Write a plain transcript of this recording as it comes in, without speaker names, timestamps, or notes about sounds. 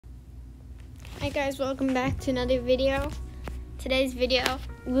Hi guys, welcome back to another video. Today's video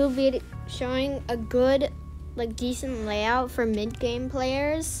will be showing a good, decent layout for mid-game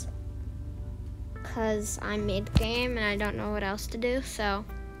players. Cause I'm mid-game and I don't know what else to do. So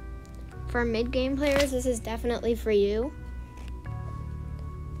for mid-game players, this is definitely for you.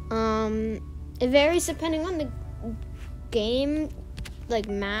 It varies depending on the game,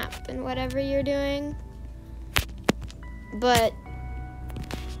 map and whatever you're doing. But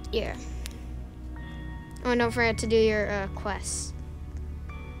yeah. Oh, and don't forget to do your quests.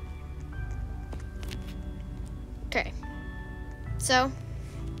 Okay. So,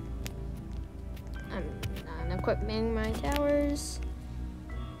 I'm unequipping my towers.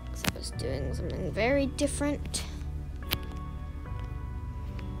 Because I was doing something very different.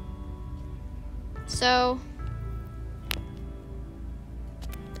 So,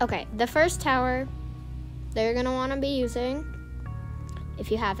 okay, the first tower that you're going to want to be using, if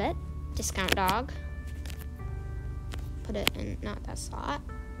you have it, Discount Dog. Put it in, not that slot.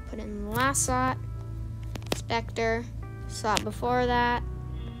 Put it in the last slot. Spectre, slot before that.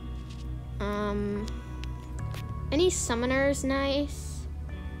 Any summoner's nice,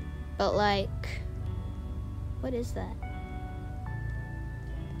 but what is that?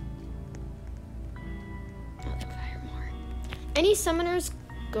 Oh, the Firemore. Any summoner's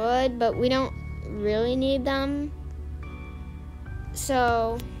good, but we don't really need them.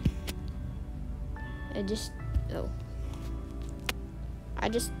 So I just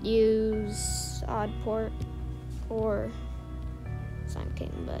use Oddport or Slime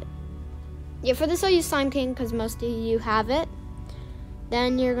King, but yeah, for this I'll use Slime King because most of you have it.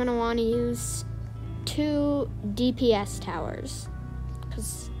 Then you're gonna want to use 2 DPS towers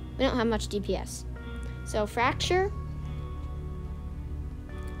because we don't have much DPS. So Fracture,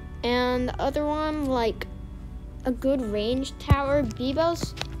 and the other one, a good ranged tower.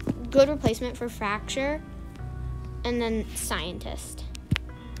 Bebo's good replacement for Fracture, and then Scientist.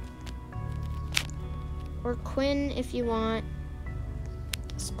 Or Quinn if you want.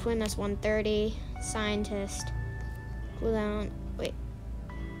 It's Quinn, that's 130. Scientist. Cooldown. Wait.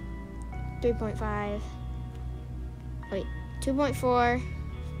 3.5. Wait. 2.4.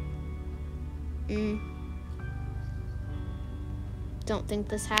 Don't think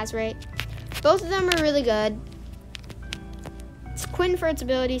this has rate. Both of them are really good. It's Quinn for its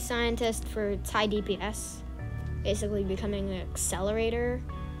ability, Scientist for its high DPS. Basically becoming an accelerator.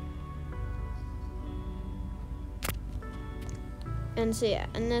 And so yeah,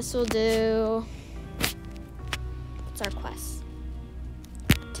 and this will do, what's our quest?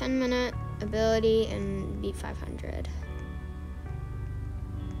 10-minute ability and beat 500.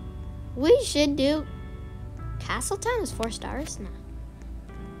 We should do, Castletown is 4 stars? No.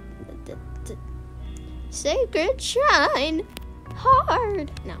 Sacred Shrine,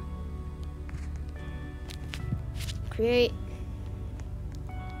 hard. No. Create.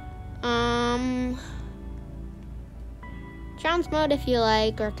 Challenge mode if you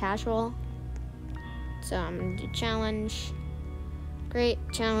like, or casual. So I'm gonna do challenge. Great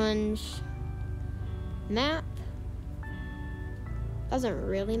challenge. Map. Doesn't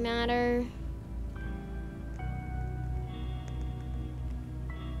really matter.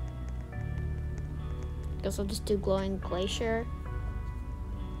 Guess I'll just do Glowing Glacier,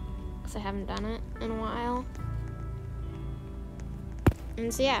 because I haven't done it in a while.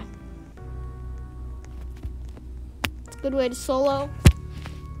 And so yeah. It's a good way to solo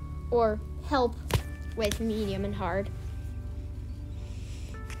or help with medium and hard.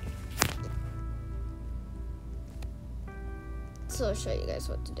 So I'll show you guys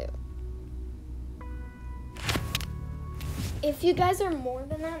what to do. If you guys are more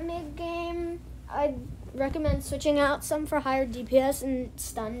than that mid-game, I'd recommend switching out some for higher DPS and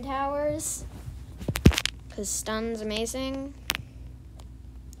stun towers, because stun's amazing.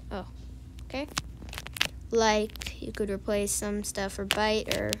 Oh, okay. You could replace some stuff for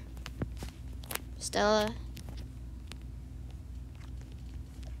Bite or Stella.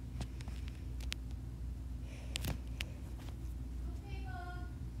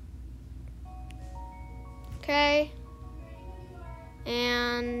 Okay.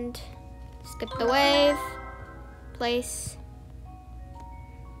 And skip the wave. Place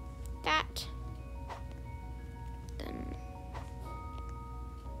that. Then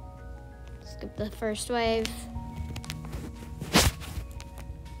skip the first wave.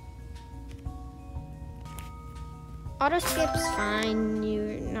 Auto skip's fine,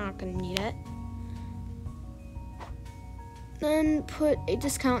 you're not gonna need it. Then put a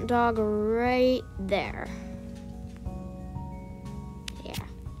Discount Dog right there. Yeah.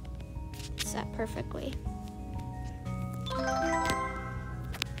 Set perfectly.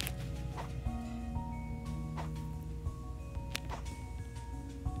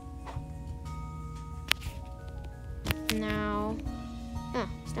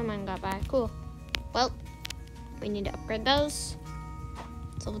 Snowman got by. Cool. Well, we need to upgrade those.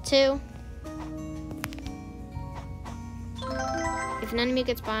 It's level 2. If an enemy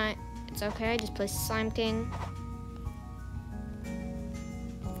gets by, it's okay. Just place Slime King.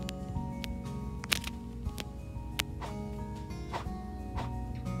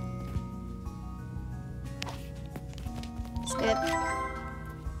 Skip.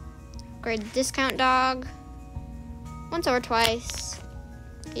 Upgrade the Discount Dog. Once or twice.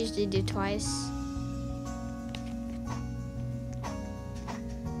 Usually do twice.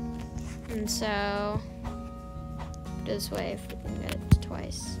 And so, this way if we can get it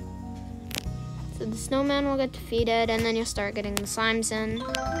twice. So the snowman will get defeated, and then you'll start getting the slimes in.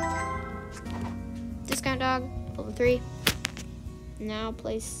 Discount Dog, level 3. Now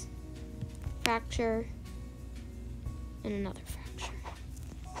place Fracture and another Fracture.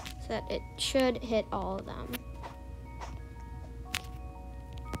 So that it should hit all of them.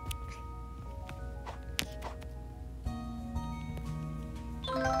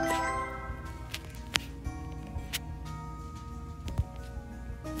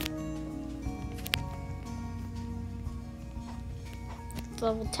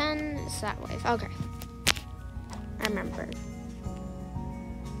 Level 10 is that wave. Okay. I remember.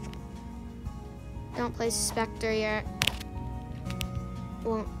 Don't place Spectre yet.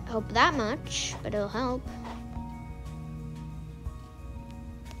 Won't help that much, but it'll help.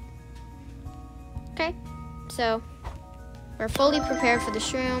 Okay. So, we're fully prepared for the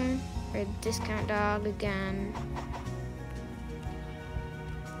Shroom. We're the Discount Dog again.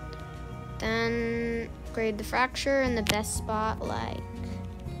 Then, upgrade the Fracture in the best spot, like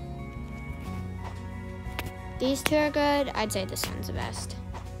these two are good. I'd say this one's the best.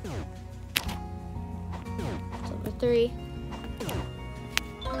 Silver 3.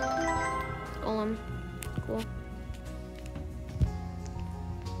 Golem. Cool.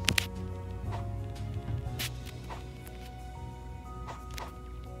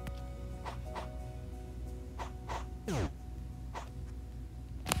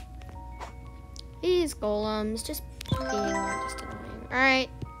 These golems just being just annoying. Alright.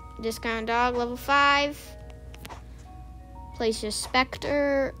 Discount Dog, level 5. Place your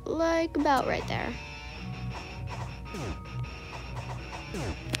Spectre, like, about right there.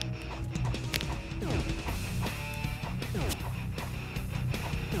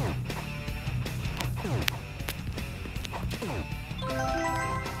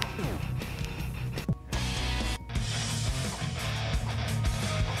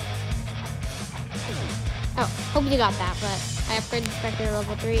 Oh, hope you got that, but I upgraded the Spectre to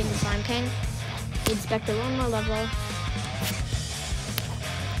level 3 in the Slime King. Need Spectre one more level.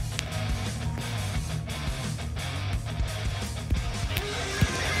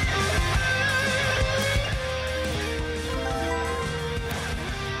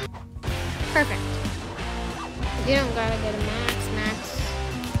 Perfect. You don't gotta get a max,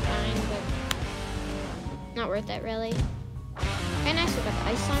 fine, but not worth it really. Okay, nice, we got the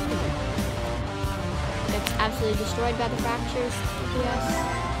Ice Slime. Gets absolutely destroyed by the Fractures, yes.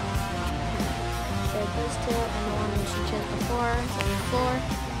 So those two, and the one she chose before, on the floor.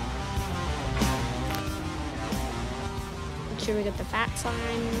 Make sure we get the Fat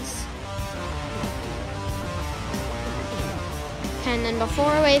Slimes. And then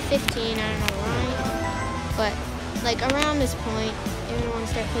before wave 15, I don't know why, but like around this point, you're gonna want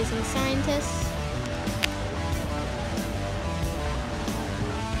to start placing Scientists.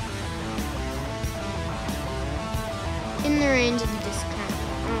 In the range of the discount.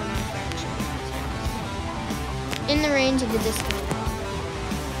 Oh no, in the range of the discount.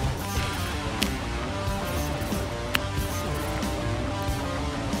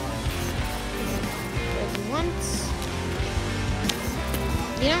 Once.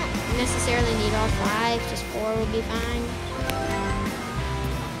 You don't necessarily need all 5, just 4 will be fine.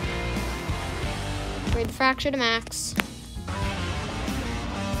 Upgrade the Fracture to max.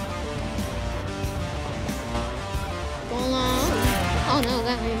 Golem. Oh no,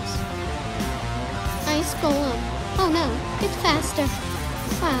 that hurts. Ice Golem. Oh no, it's faster.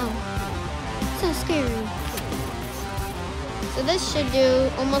 Wow. So scary. So this should do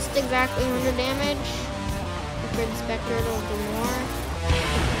almost exactly 100 damage. Upgrade the Spectre a little bit more.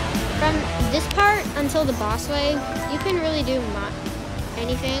 From this part until the boss wave, you can really do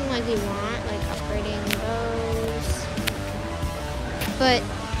anything like you want, like upgrading those. But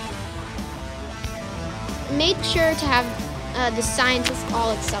make sure to have the Scientists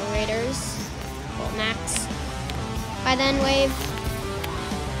all accelerators, well, max, by then wave,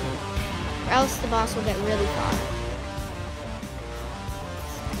 or else the boss will get really far.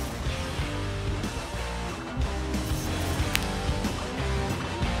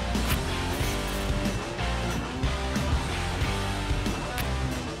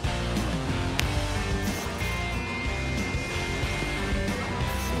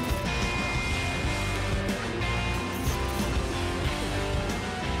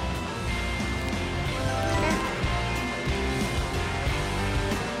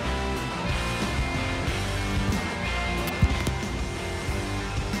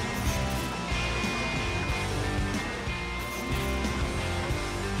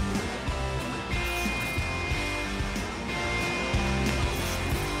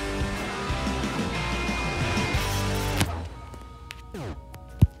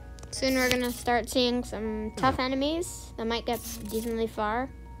 Soon we're gonna start seeing some tough enemies that might get decently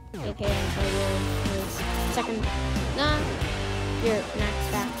far. AKA until your second, your max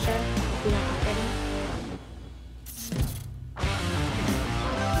factor if you don't upgrade him.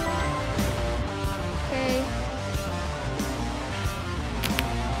 Okay.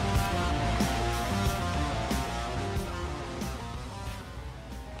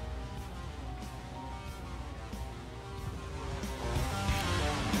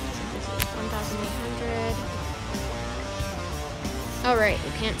 Oh right,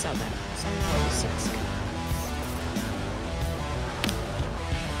 you can't sell that. So now 6.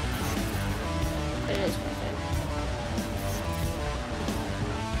 But it is worth it.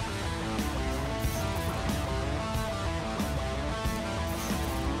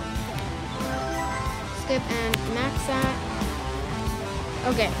 Skip and max that.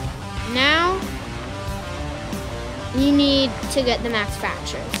 Okay, now you need to get the max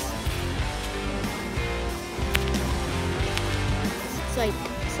fractures. It's like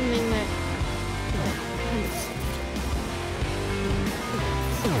something that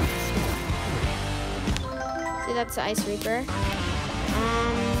see, that's the Ice Reaper.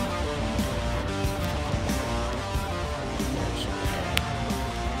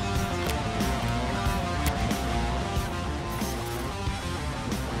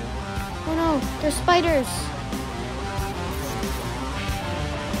 Oh no, there's spiders.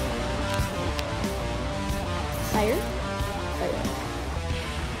 Fire?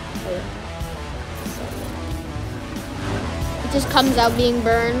 It just comes out being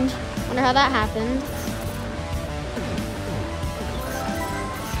burned. Wonder how that happened.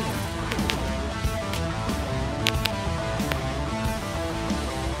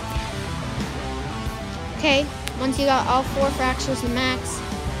 Okay, once you got all 4 fractures to max,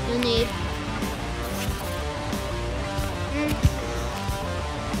 you'll need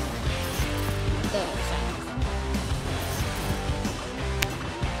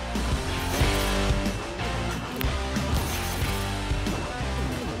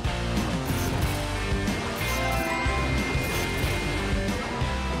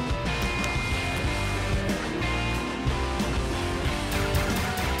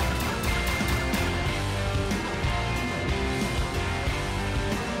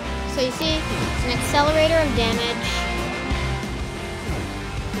so you see, it's an accelerator of damage.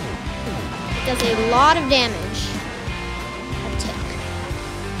 It does a lot of damage. A tick.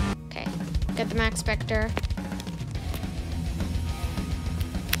 Okay, get the Max Spectre.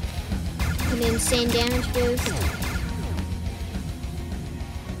 An insane damage boost.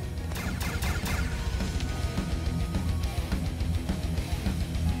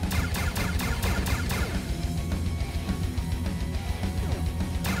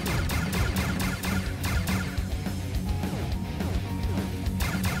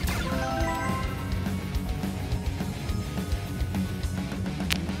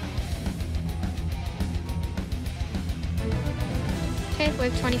 Okay,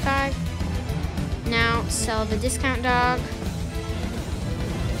 wave 25. Now sell the discount dog.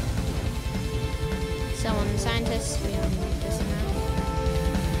 Sell on the scientist. We don't need this amount.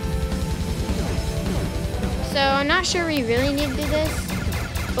 So I'm not sure we really need to do this,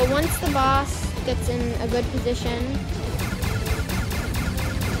 but once the boss gets in a good position,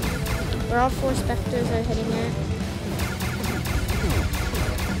 where all 4 specters are hitting it.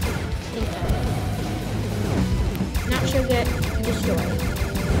 Not sure get destroyed.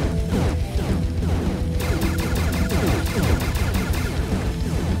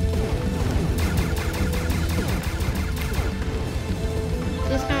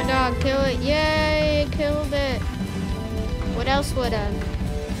 Discount dog, kill it. Yay, killed it. What else would a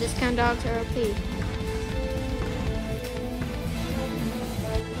discount dogs are OP?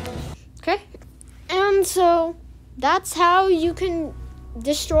 Okay. And so that's how you can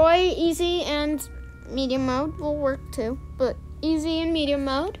destroy easy, and medium mode will work too, but easy and medium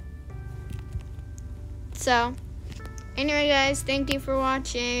mode. So anyway guys, thank you for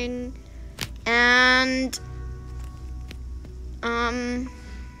watching, and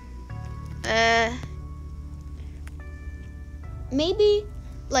maybe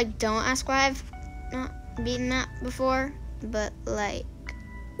like don't ask why I've not beaten that before, but like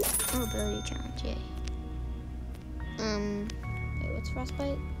ability challenge, yay. Wait, what's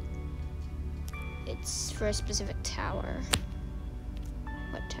Frostbite? It's for a specific tower.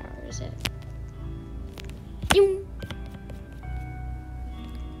 What tower is it? Boom.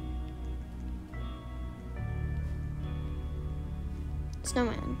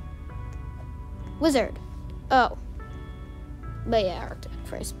 Snowman. Wizard. Oh. But yeah, Arctic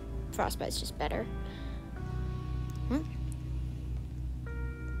Frostbite's just better. What?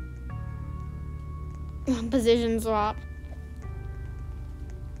 Position swap.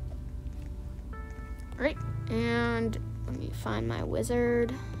 Right, and let me find my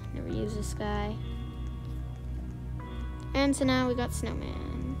wizard. Never use this guy. And so now we got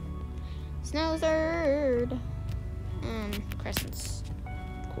Snowman. Snowzard. Crescent's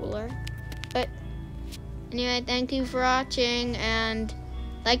cooler. But anyway, thank you for watching, and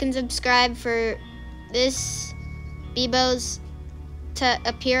like and subscribe for this Bebos to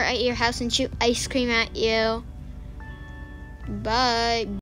appear at your house and shoot ice cream at you. Bye.